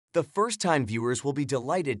The first-time viewers will be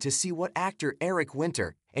delighted to see what actor Eric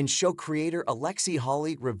Winter and show creator Alexi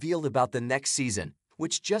Hawley revealed about the next season,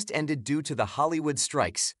 which just ended due to the Hollywood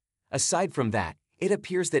strikes. Aside from that, it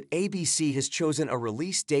appears that ABC has chosen a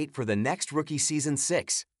release date for the next Rookie Season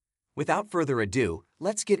 6. Without further ado,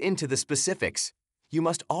 let's get into the specifics. You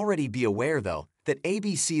must already be aware, though, that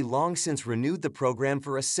ABC long since renewed the program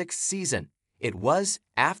for a sixth season. It was,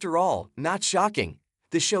 after all, not shocking.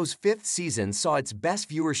 The show's fifth season saw its best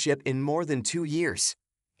viewership in more than 2 years.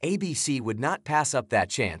 ABC would not pass up that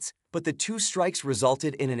chance, but the 2 strikes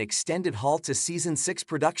resulted in an extended halt to Season 6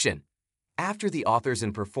 production. After the authors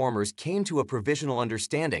and performers came to a provisional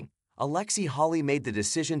understanding, Alexi Hawley made the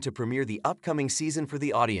decision to premiere the upcoming season for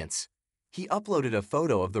the audience. He uploaded a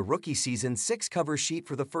photo of the Rookie Season 6 cover sheet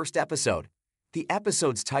for the first episode. The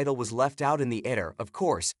episode's title was left out in the editor, of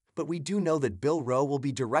course, but we do know that Bill Rowe will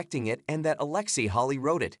be directing it and that Alexi Hawley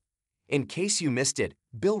wrote it. In case you missed it,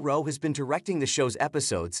 Bill Rowe has been directing the show's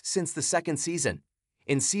episodes since the second season.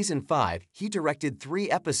 In Season 5, he directed 3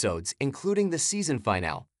 episodes, including the season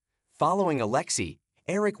finale. Following Alexi,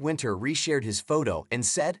 Eric Winter reshared his photo and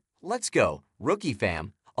said, "Let's go, Rookie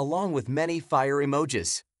fam," along with many fire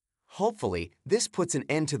emojis. Hopefully, this puts an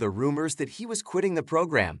end to the rumors that he was quitting the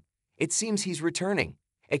program. It seems he's returning.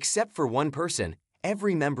 Except for one person,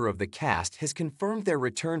 every member of the cast has confirmed their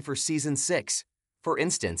return for Season 6. For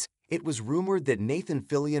instance, it was rumored that Nathan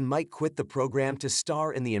Fillion might quit the program to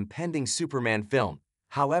star in the impending Superman film.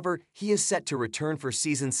 However, he is set to return for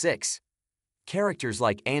Season 6. Characters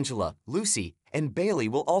like Angela, Lucy, and Bailey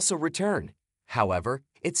will also return. However,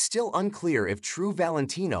 it's still unclear if True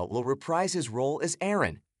Valentino will reprise his role as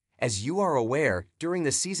Aaron. As you are aware, during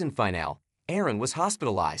the season finale, Aaron was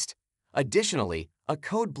hospitalized. Additionally, a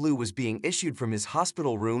code blue was being issued from his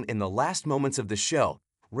hospital room in the last moments of the show,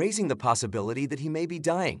 raising the possibility that he may be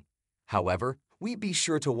dying. However, we be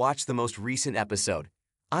sure to watch the most recent episode.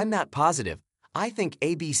 I'm not positive. I think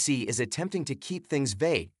ABC is attempting to keep things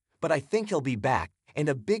vague, but I think he'll be back, and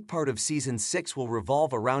a big part of Season 6 will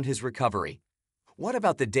revolve around his recovery. What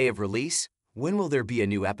about the day of release? When will there be a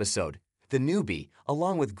new episode? The Newbie,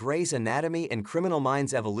 along with Grey's Anatomy and Criminal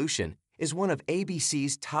Minds Evolution, is one of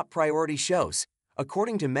ABC's top priority shows,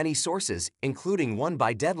 according to many sources, including one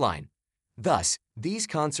by Deadline. Thus, these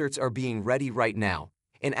concerts are being ready right now.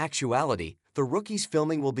 In actuality, the Rookies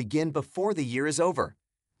filming will begin before the year is over.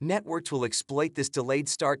 Networks will exploit this delayed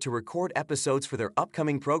start to record episodes for their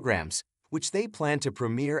upcoming programs, which they plan to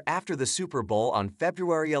premiere after the Super Bowl on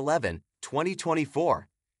February 11, 2024.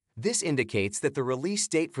 This indicates that the release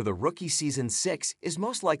date for the Rookie Season 6 is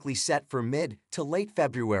most likely set for mid to late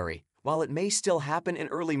February, while it may still happen in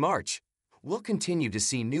early March. We'll continue to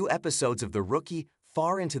see new episodes of The Rookie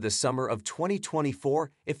far into the summer of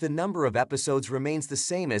 2024 if the number of episodes remains the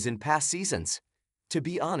same as in past seasons. To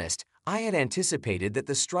be honest, I had anticipated that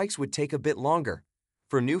the strikes would take a bit longer.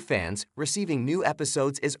 For new fans, receiving new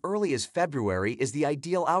episodes as early as February is the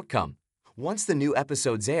ideal outcome. Once the new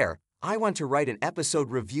episodes air, I want to write an episode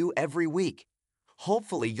review every week.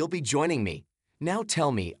 Hopefully, you'll be joining me. Now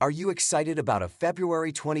tell me, are you excited about a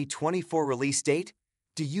February 2024 release date?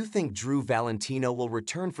 Do you think Drew Valentino will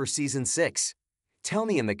return for Season 6? Tell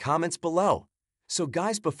me in the comments below. So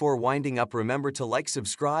guys, before winding up, remember to like,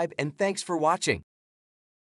 subscribe, and thanks for watching.